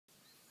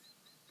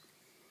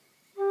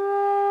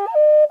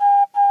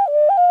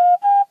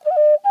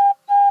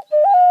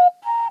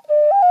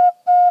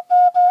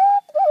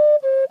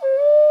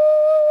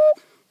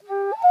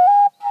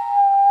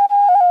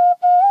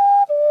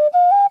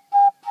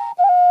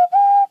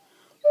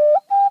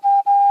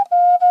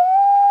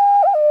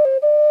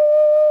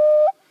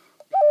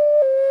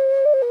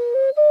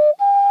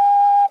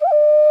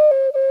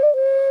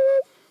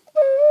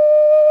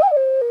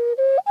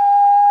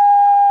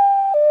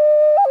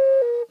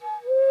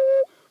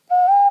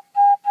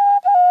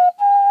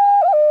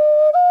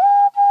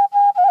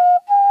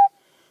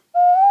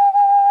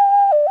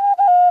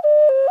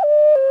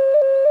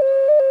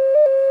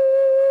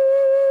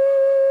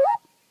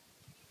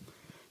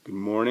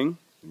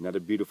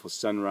beautiful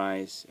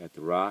sunrise at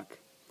the Rock.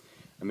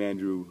 I'm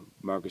Andrew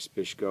Marcus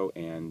Bishko,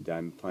 and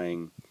I'm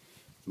playing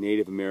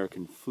Native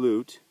American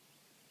Flute.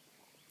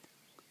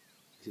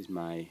 This is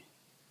my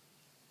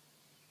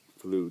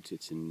flute.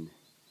 It's in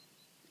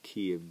the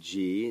key of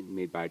G,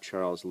 made by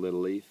Charles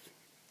Littleleaf.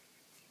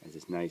 Has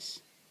this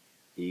nice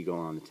eagle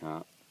on the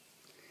top.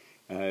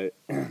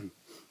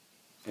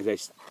 As I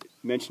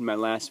mentioned in my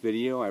last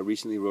video, I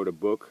recently wrote a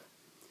book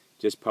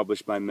just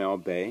published by Mel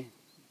Bay.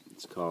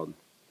 It's called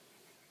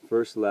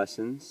First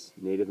Lessons,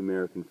 Native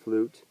American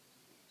Flute,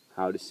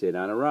 How to Sit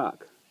on a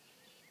Rock.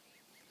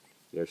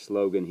 Their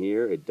slogan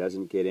here, it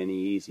doesn't get any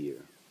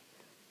easier.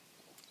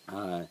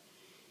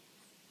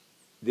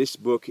 This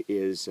book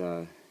is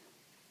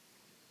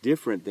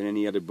different than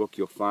any other book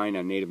you'll find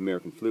on Native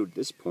American Flute at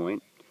this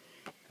point.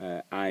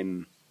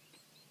 I'm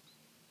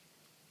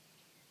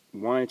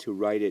wanted to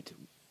write it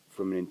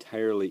from an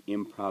entirely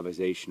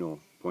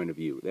improvisational point of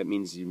view. That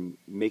means you're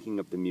making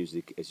up the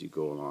music as you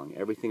go along.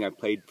 Everything I've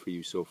played for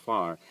you so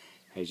far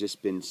has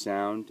just been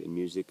sound and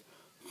music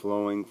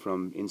flowing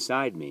from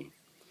inside me.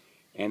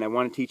 And I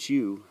want to teach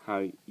you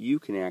how you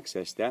can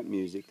access that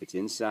music that's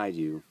inside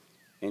you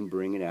and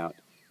bring it out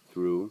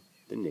through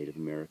the Native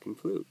American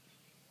flute.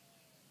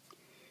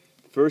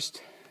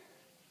 First,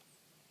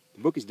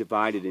 the book is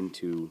divided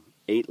into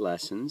 8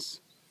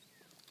 lessons.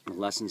 The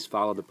lessons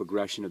follow the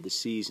progression of the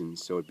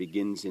seasons, so it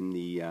begins in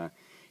the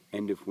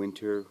end of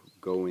winter,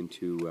 go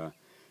into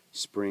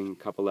spring,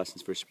 a couple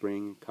lessons for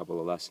spring, a couple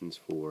of lessons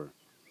for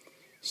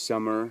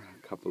summer,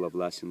 a couple of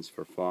lessons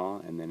for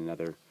fall, and then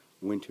another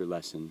winter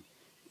lesson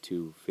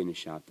to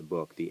finish out the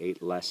book, the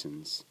 8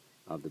 lessons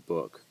of the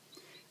book.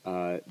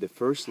 The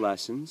first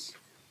lessons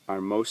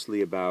are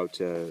mostly about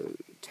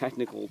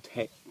technical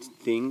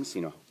things,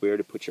 you know, where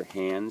to put your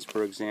hands,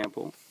 for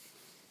example.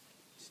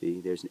 See,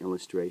 there's an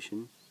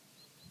illustration.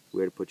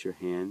 Where to put your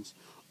hands.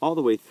 All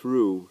the way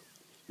through,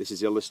 this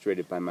is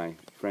illustrated by my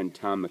friend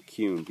Tom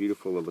McCune.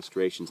 Beautiful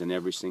illustrations on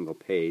every single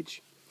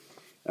page.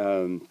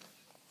 Then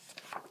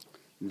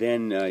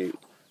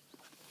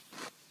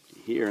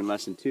here in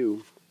lesson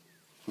 2,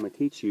 I'm going to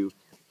teach you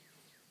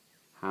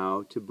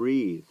how to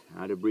breathe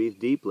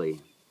deeply.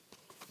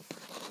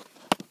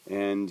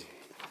 And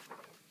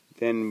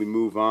then we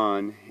move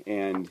on,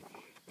 and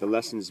the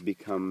lessons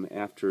become,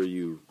 after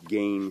you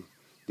gain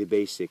the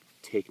basic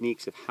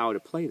techniques of how to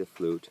play the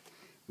flute,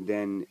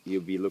 then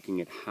you'll be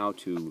looking at how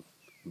to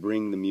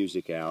bring the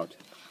music out.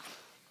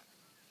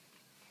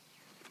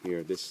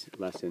 Here, this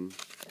lesson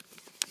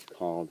is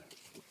called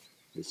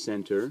The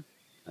Center,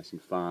 lesson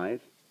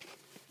 5,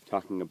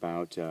 talking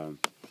about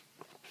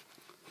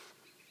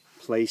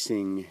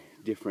placing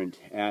different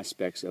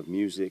aspects of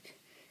music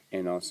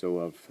and also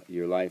of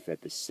your life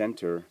at the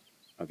center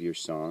of your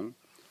song.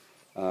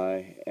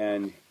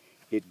 And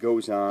it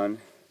goes on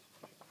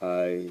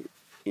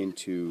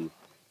into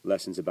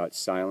lessons about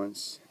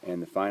silence,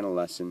 and the final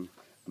lesson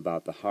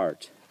about the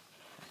heart.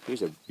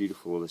 Here's a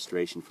beautiful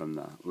illustration from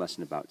the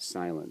lesson about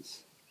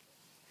silence.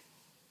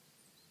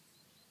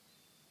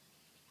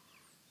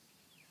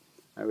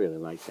 I really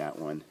like that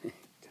one.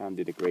 Tom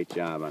did a great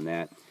job on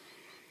that.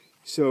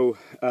 So,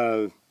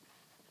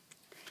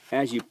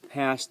 as you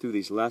pass through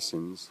these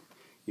lessons,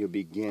 you'll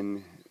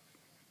begin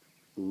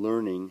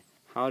learning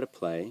how to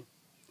play,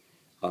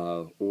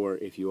 or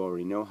if you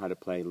already know how to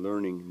play,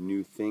 learning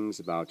new things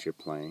about your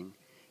playing,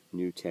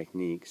 new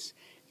techniques.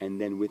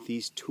 And then with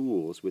these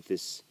tools, with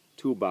this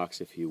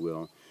toolbox, if you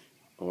will,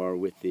 or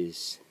with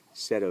this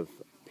set of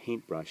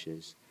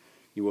paintbrushes,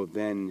 you will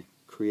then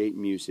create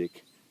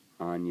music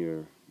on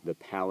the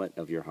palette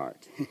of your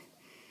heart.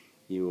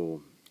 You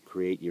will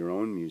create your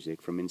own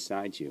music from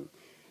inside you.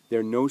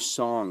 There are no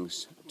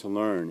songs to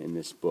learn in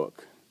this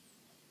book.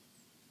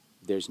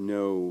 You're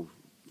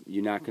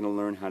not going to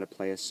learn how to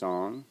play a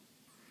song,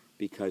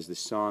 because the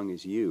song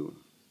is you.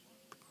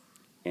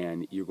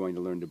 And you're going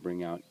to learn to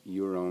bring out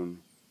your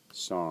own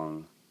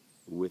song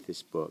with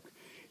this book.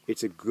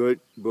 It's a good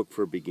book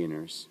for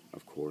beginners,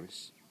 of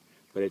course,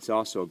 but it's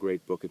also a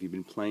great book if you've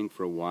been playing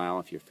for a while,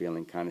 if you're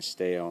feeling kind of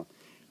stale,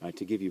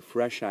 to give you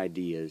fresh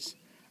ideas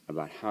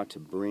about how to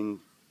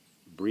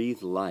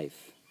breathe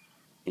life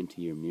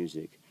into your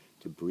music,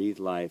 to breathe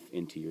life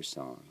into your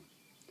song.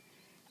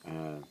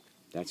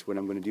 That's what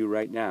I'm going to do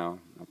right now.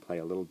 I'll play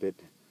a little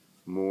bit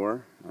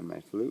more on my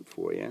flute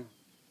for you.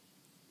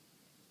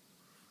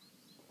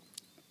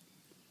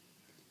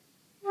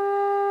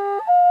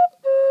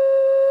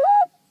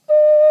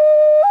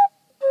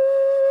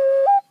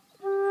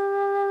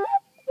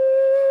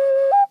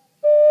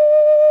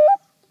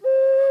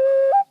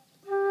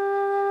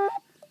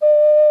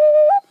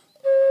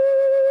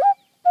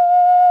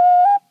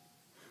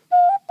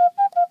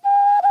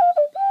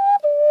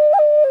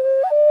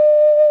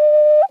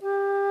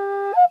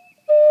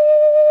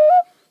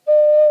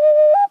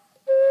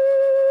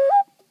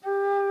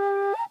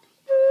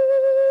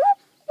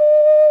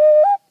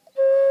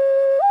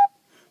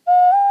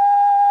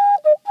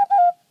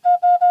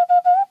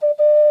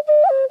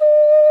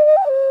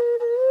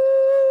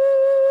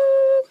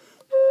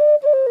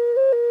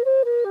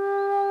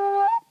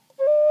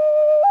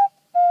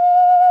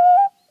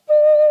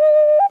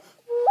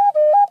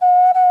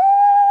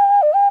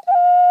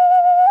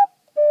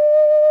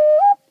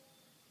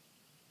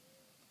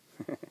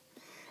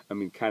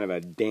 kind of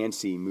a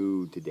dancey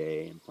mood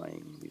today. I'm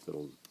playing these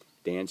little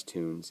dance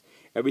tunes.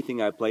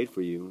 Everything I played for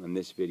you in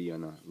this video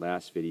and the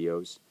last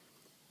videos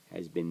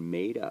has been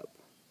made up.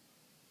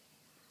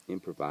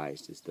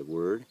 Improvised is the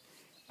word.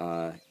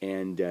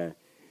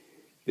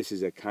 This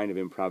is a kind of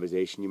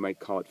improvisation. You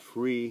might call it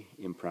free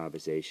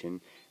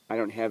improvisation. I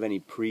don't have any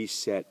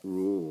preset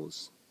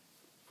rules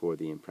for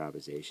the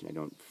improvisation. I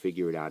don't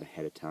figure it out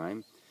ahead of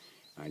time.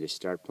 I just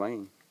start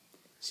playing.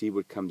 See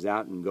what comes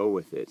out and go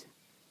with it.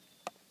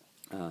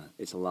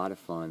 It's a lot of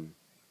fun.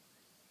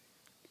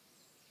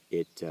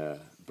 It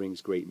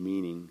brings great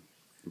meaning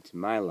into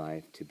my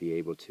life to be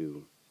able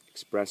to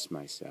express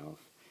myself,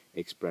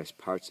 express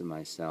parts of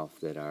myself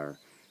that are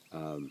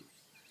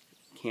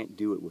can't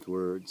do it with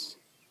words,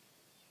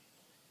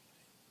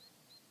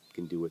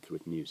 can do it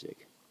with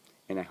music.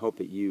 And I hope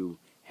that you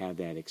have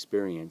that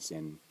experience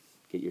and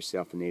get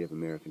yourself a Native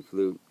American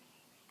flute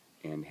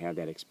and have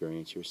that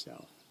experience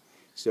yourself.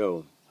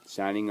 So,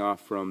 signing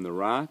off from the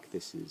Rock,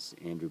 this is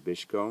Andrew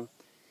Bishko,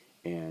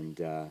 and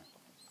go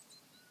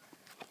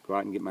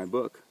out and get my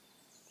book,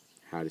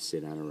 How to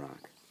Sit on a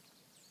Rock.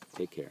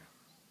 Take care.